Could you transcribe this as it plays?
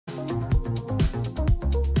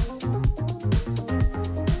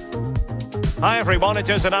Hi everyone, it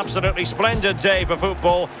is an absolutely splendid day for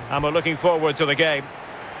football and we're looking forward to the game.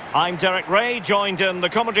 I'm Derek Ray, joined in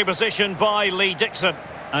the commentary position by Lee Dixon.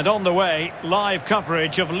 And on the way, live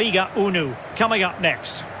coverage of Liga Unu coming up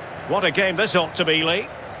next. What a game this ought to be, Lee.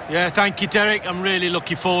 Yeah, thank you, Derek. I'm really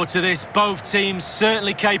looking forward to this. Both teams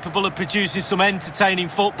certainly capable of producing some entertaining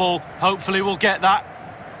football. Hopefully we'll get that.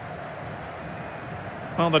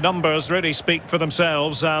 Well, the numbers really speak for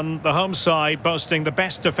themselves, and the home side boasting the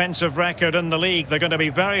best defensive record in the league. They're going to be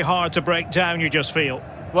very hard to break down, you just feel.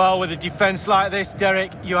 Well, with a defence like this,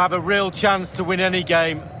 Derek, you have a real chance to win any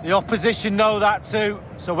game. The opposition know that too,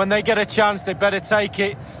 so when they get a chance, they better take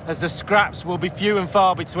it, as the scraps will be few and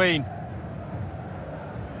far between.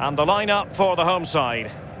 And the lineup for the home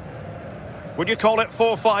side. Would you call it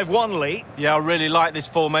 4-5-1, Lee? Yeah, I really like this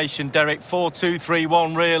formation, Derek.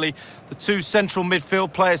 4-2-3-1, really. The two central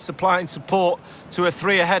midfield players supplying support to a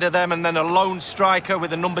three ahead of them, and then a lone striker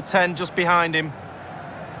with a number 10 just behind him.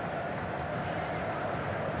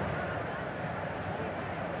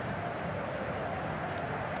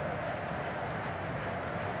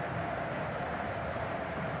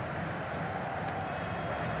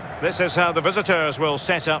 This is how the visitors will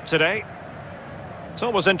set up today. It's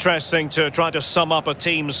always interesting to try to sum up a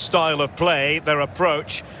team's style of play, their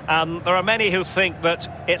approach, and there are many who think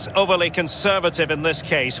that it's overly conservative in this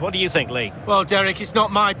case. What do you think, Lee? Well, Derek, it's not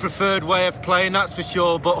my preferred way of playing, that's for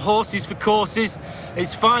sure, but horses for courses,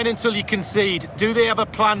 it's fine until you concede. Do they have a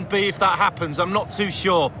plan B if that happens? I'm not too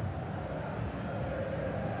sure.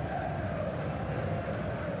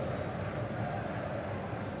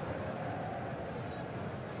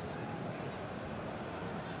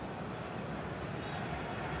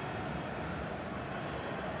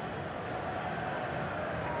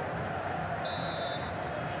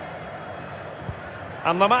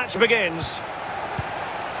 And the match begins.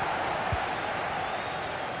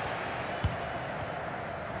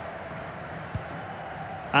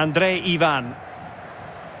 Andre Ivan.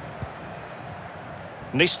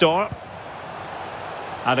 Nistor.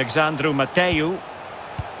 Alexandru Mateu.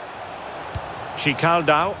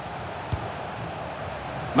 Chicaldao.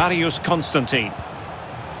 Marius Constantine.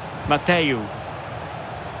 Mateu.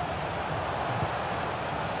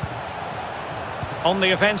 On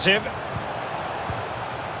the offensive.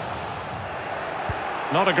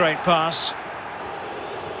 Not a great pass.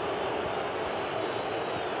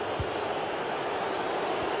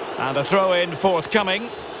 And a throw-in forthcoming.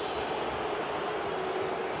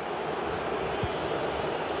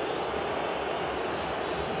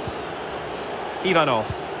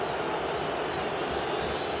 Ivanov.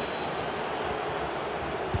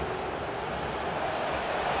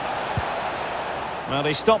 Well,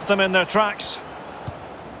 he stopped them in their tracks.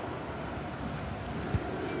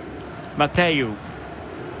 Mateu.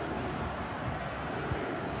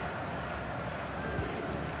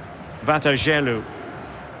 Vatagelu.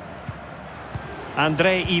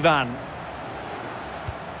 Andre Ivan.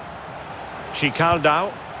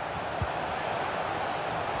 Chicaldao.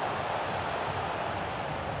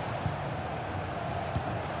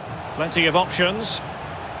 Plenty of options.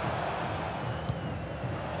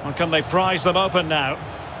 Or can they prise them open now?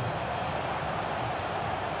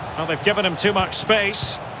 Well, they've given him too much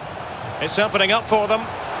space. It's opening up for them.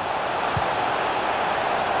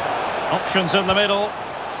 Options in the middle.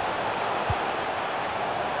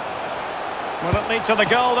 Will it lead to the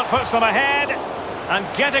goal that puts them ahead? And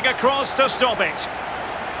getting across to stop it.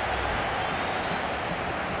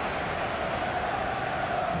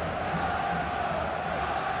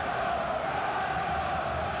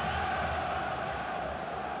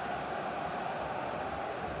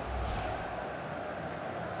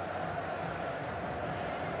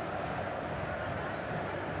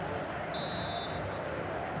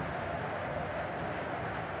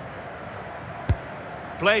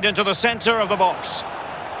 Played into the centre of the box.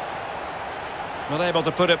 Not able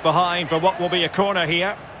to put it behind for what will be a corner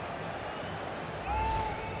here.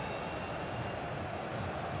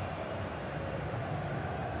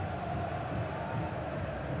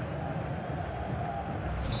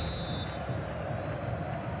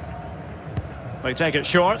 They take it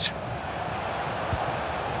short.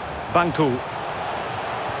 Banku.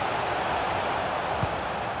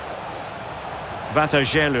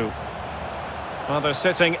 Vatagelu. Well, they're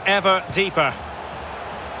sitting ever deeper.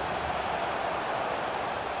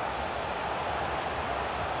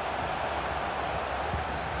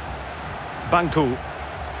 Banku.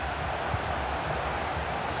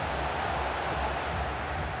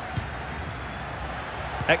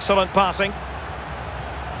 Excellent passing.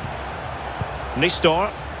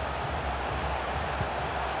 Nistor.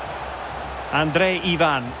 Andre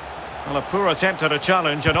Ivan. Well, a poor attempt at a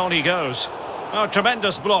challenge and on he goes. Oh,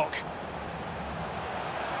 tremendous block.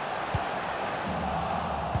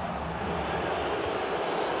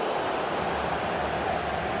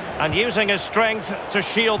 And using his strength to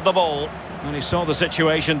shield the ball. And he saw the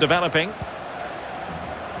situation developing.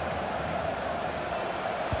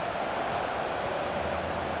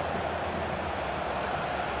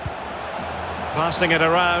 Passing it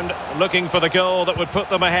around, looking for the goal that would put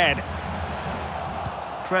them ahead.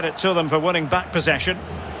 Credit to them for winning back possession.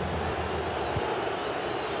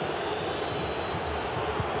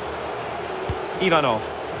 Ivanov.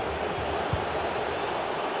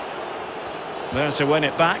 There to win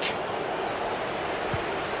it back.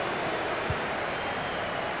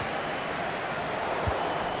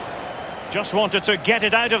 Just wanted to get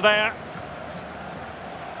it out of there.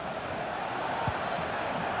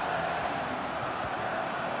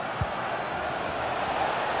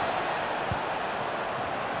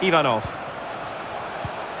 Ivanov.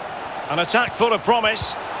 An attack full of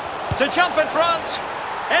promise. To jump in front.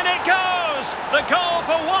 In it goes! The goal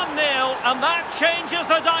for 1-0, and that changes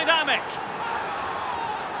the dynamic.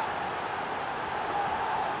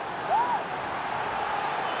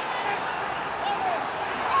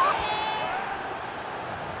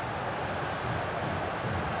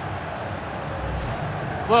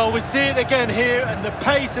 Well, we see it again here, and the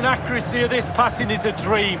pace and accuracy of this passing is a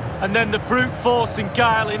dream. And then the brute force and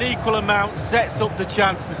guile in equal amounts sets up the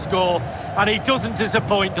chance to score. And he doesn't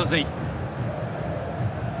disappoint, does he?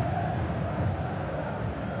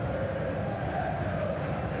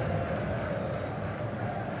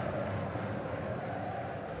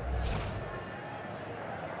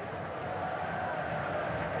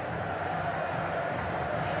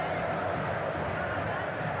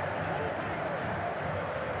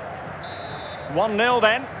 One 0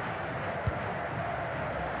 then.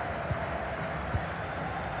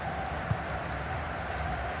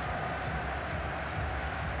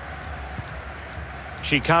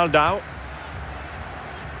 Chicaldao.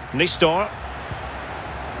 Nistor.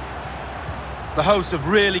 The hosts have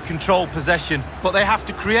really controlled possession, but they have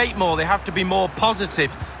to create more, they have to be more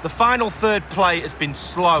positive. The final third play has been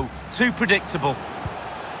slow, too predictable.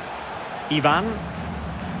 Ivan.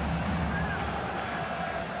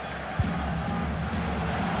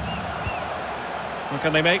 Or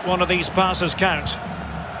can they make one of these passes count?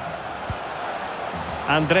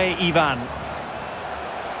 Andre Ivan.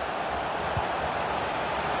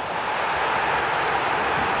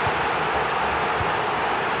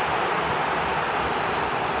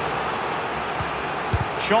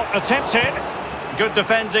 Shot attempted. Good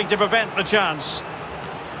defending to prevent the chance.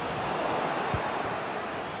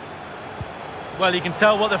 Well, you can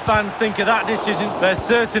tell what the fans think of that decision. They're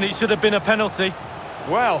certain it should have been a penalty.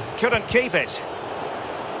 Well, couldn't keep it.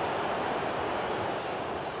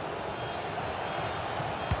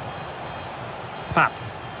 Pap.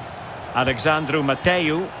 Alexandru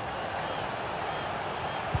Mateu.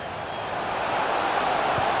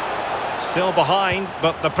 Still behind,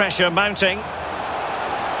 but the pressure mounting.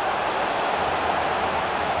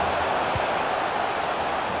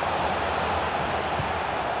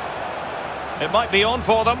 It might be on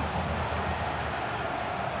for them.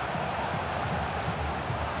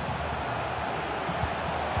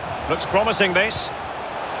 Looks promising, this.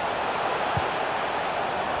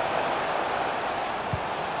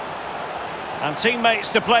 And teammates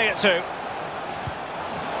to play it to.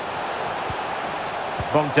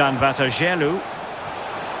 Bogdan Vatajelu.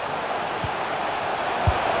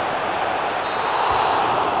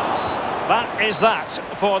 That is that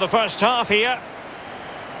for the first half here.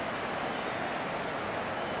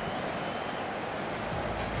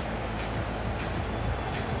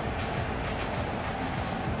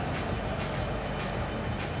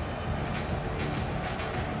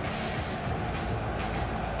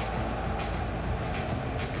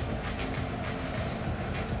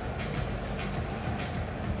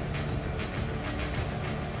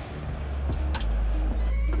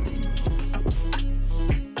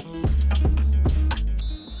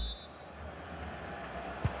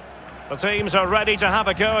 The teams are ready to have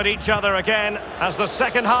a go at each other again as the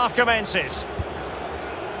second half commences.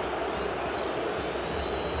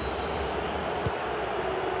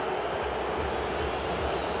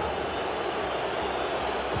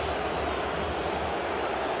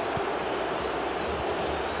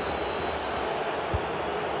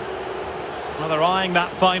 Well, they're eyeing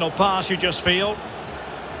that final pass, you just feel.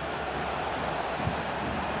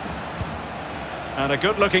 And a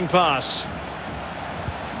good-looking pass.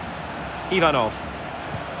 Ivanov.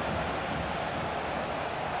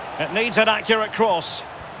 It needs an accurate cross.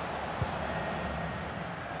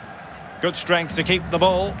 Good strength to keep the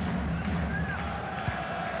ball.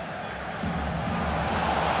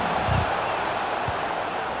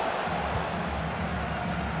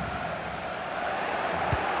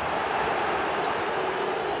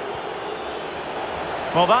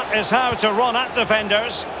 Well, that is how to run at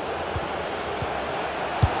defenders.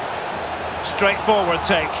 Straightforward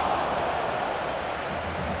take.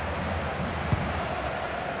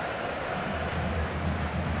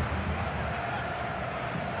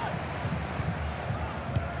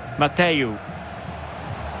 Mateu.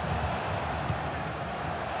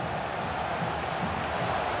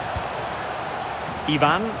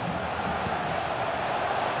 Ivan.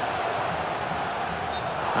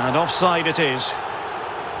 And offside it is.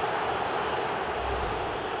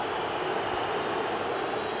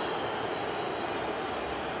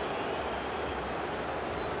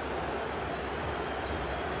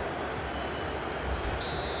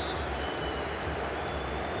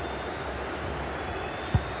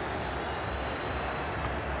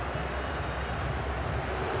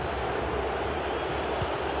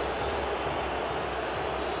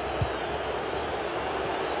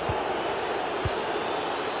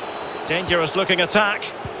 Dangerous looking attack.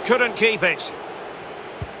 Couldn't keep it.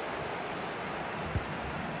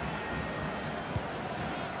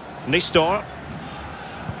 Nistor.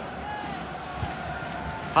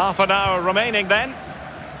 Half an hour remaining then.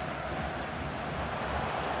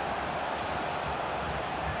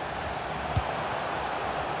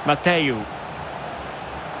 Mateu.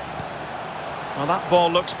 Well, that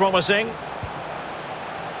ball looks promising.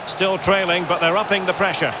 Still trailing, but they're upping the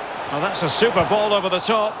pressure. Well, that's a super ball over the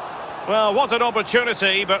top. Well, what an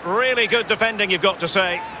opportunity, but really good defending, you've got to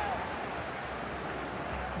say.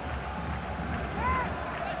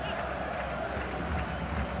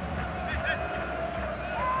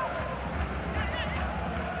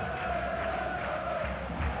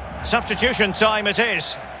 Substitution time it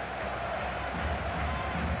is.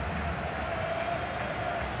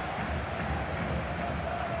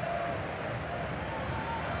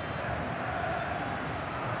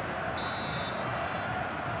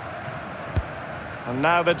 And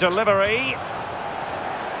now the delivery.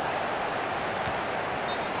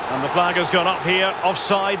 And the flag has gone up here,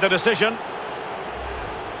 offside the decision.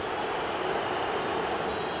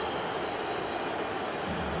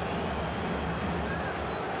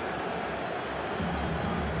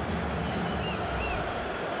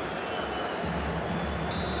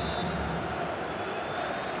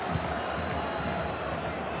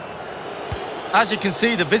 As you can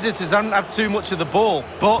see, the visitors haven't had too much of the ball,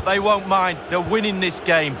 but they won't mind. They're winning this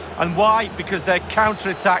game. And why? Because their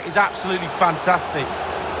counter-attack is absolutely fantastic.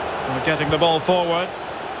 We're getting the ball forward.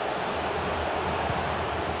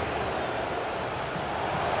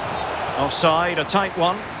 Offside, a tight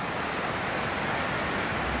one.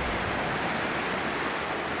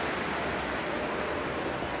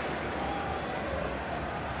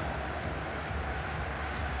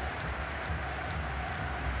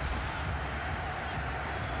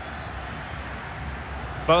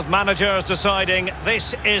 Both managers deciding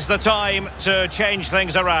this is the time to change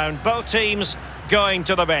things around. Both teams going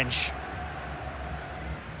to the bench.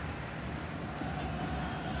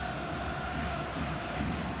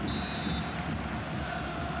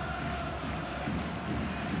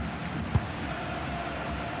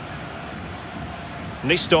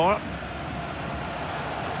 Nistor.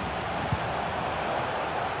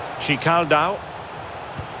 Chicaldao.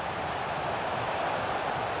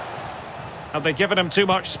 Have they given him too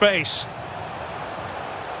much space?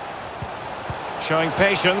 Showing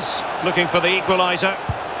patience, looking for the equaliser.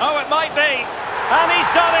 Oh, it might be! And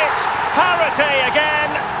he's done it! Parity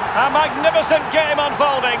again! A magnificent game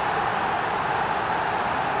unfolding.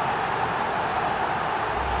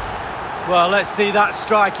 Well, let's see that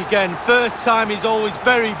strike again. First time is always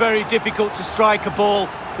very, very difficult to strike a ball.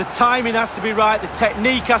 The timing has to be right, the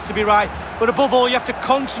technique has to be right, but above all, you have to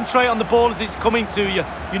concentrate on the ball as it's coming to you.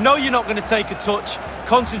 You know you're not going to take a touch.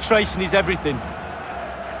 Concentration is everything.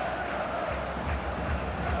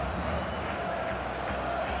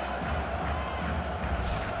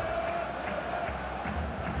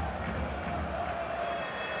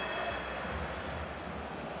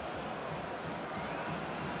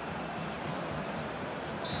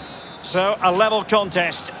 So, a level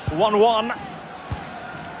contest, 1-1.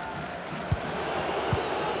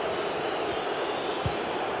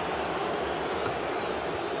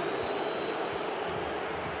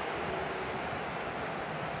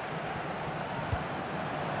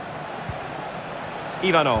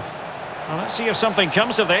 Ivanov. Well, let's see if something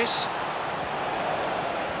comes of this.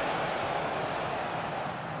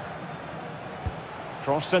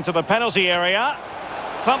 Crossed into the penalty area.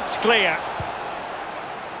 Thumped clear.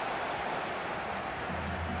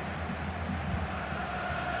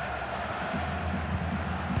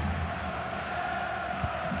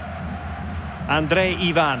 Andre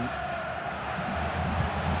Ivan.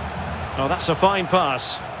 Oh, that's a fine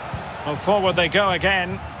pass. Well, forward they go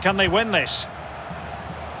again. Can they win this?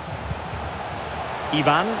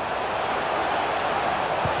 Ivan.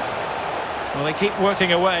 Well, they keep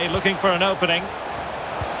working away, looking for an opening.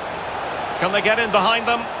 Can they get in behind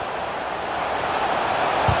them?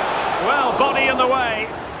 Well, body in the way.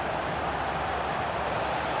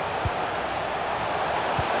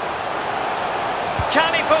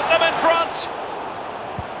 Can he put them in front?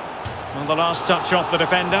 Well, the last touch off the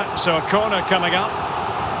defender, so a corner coming up.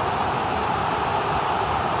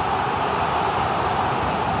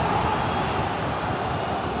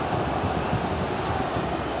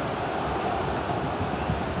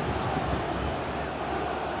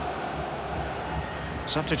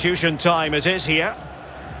 Substitution time it is here.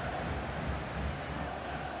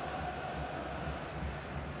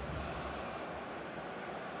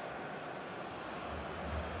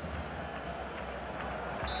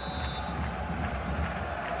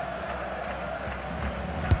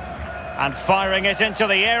 And firing it into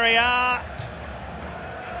the area.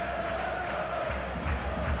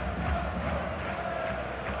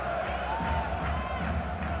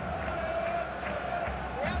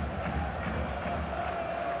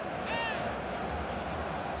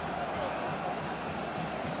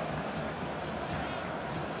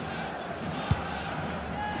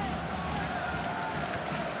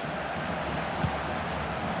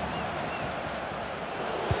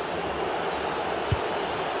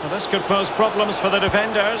 Well, this could pose problems for the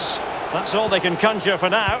defenders. That's all they can conjure for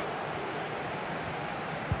now.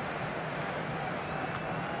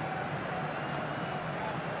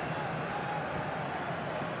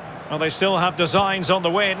 Well, they still have designs on the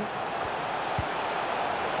win.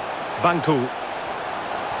 Banku.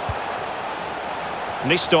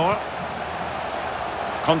 Nistor.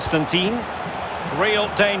 Constantine. Real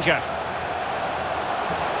danger.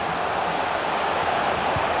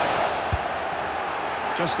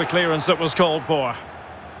 Just the clearance that was called for.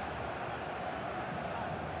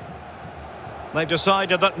 They've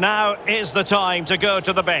decided that now is the time to go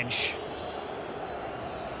to the bench.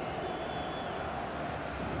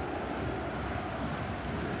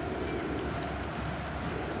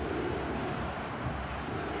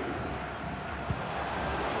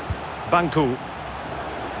 Banku.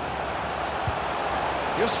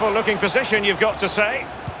 Useful looking position, you've got to say.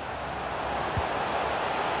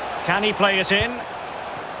 Can he play it in?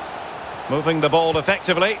 Moving the ball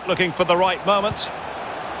effectively, looking for the right moment.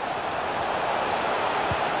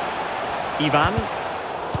 Ivan.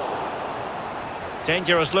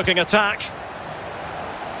 Dangerous looking attack.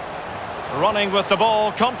 Running with the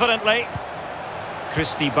ball confidently.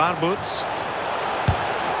 Christy Barbuts.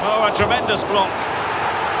 Oh, a tremendous block.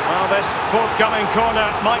 Well, this forthcoming corner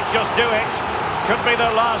might just do it. Could be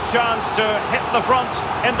their last chance to hit the front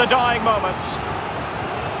in the dying moments.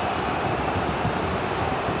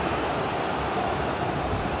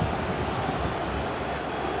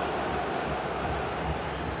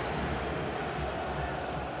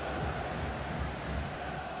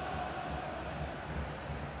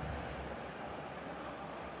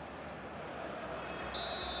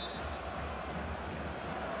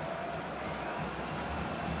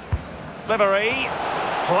 Livery,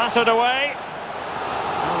 clattered away.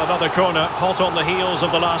 Well, another corner, hot on the heels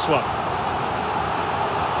of the last one.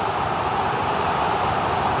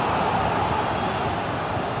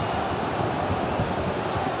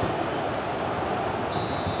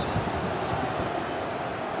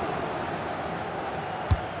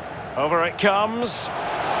 Over it comes.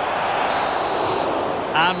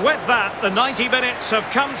 And with that, the 90 minutes have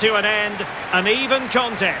come to an end. An even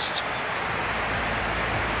contest.